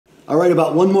All right,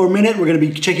 about 1 more minute. We're going to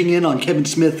be checking in on Kevin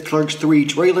Smith Clerks III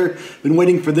trailer. Been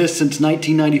waiting for this since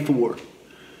 1994.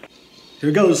 Here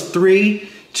it goes. 3,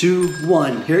 2,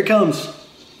 1. Here it comes.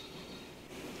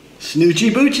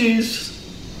 Snoochie Boochies.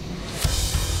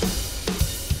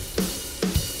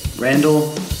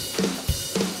 Randall.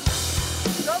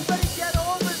 Somebody get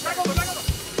over.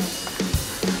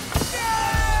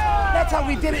 That's how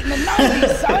we did it in the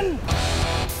 90s, son.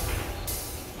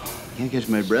 Can't catch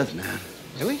my breath, man.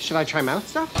 Really? Should I try mouth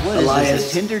stuff? What Elias. is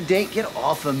this, a Tinder date? Get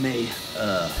off of me.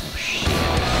 Oh, shit.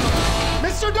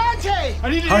 Mr. Dante! I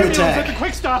need an Heart ambulance attack. at the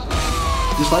quick stop.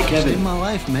 Just like Saved Kevin. my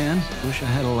life, man. Wish I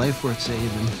had a life worth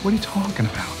saving. What are you talking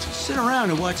about? Sit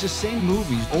around and watch the same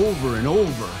movies over and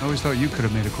over. I always thought you could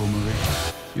have made a cool movie.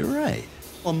 You're right.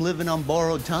 I'm living on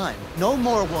borrowed time. No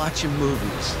more watching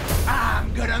movies.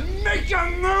 I'm gonna make a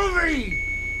movie!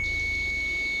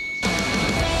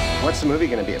 What's the movie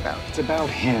gonna be about? It's about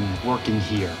him working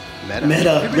here.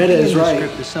 Meta Everything is in the right.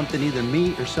 script is something either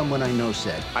me or someone I know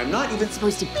said. I'm not even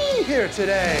supposed to be here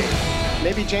today.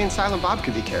 Maybe Jay and Silent Bob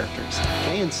could be characters.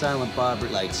 Jay and Silent Bob are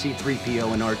like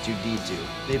C-3PO and R2-D2.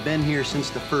 They've been here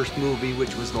since the first movie,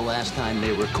 which was the last time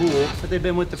they were cool. But they've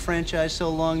been with the franchise so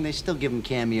long, they still give them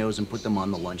cameos and put them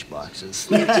on the lunch boxes.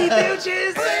 Snoochie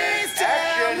Boochies! Please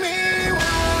tell me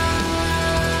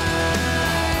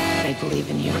I believe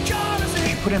in you.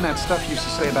 You put in that stuff you used to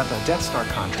say about the Death Star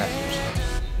contractors.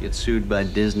 Get sued by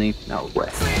Disney? No way.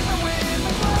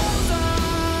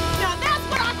 Now that's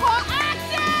what I call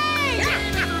acting!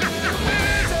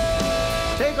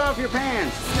 Take off your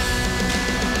pants.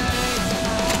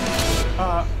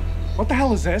 What the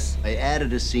hell is this? I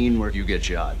added a scene where you get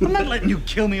shot. I'm not letting you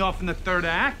kill me off in the 3rd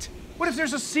act. What if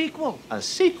there's a sequel? A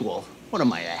sequel? What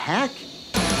am I, a hack?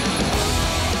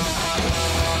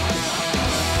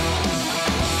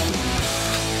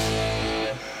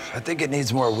 I think it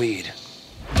needs more weed.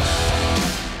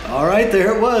 All right,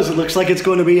 there it was. It looks like it's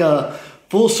going to be a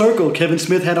full circle. Kevin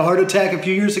Smith had a heart attack a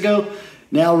few years ago.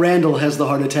 Now Randall has the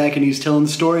heart attack and he's telling the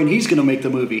story and he's going to make the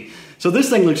movie. So this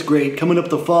thing looks great. Coming up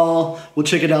the fall, we'll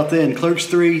check it out then. Clerks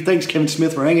 3, thanks Kevin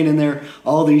Smith for hanging in there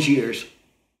all these years.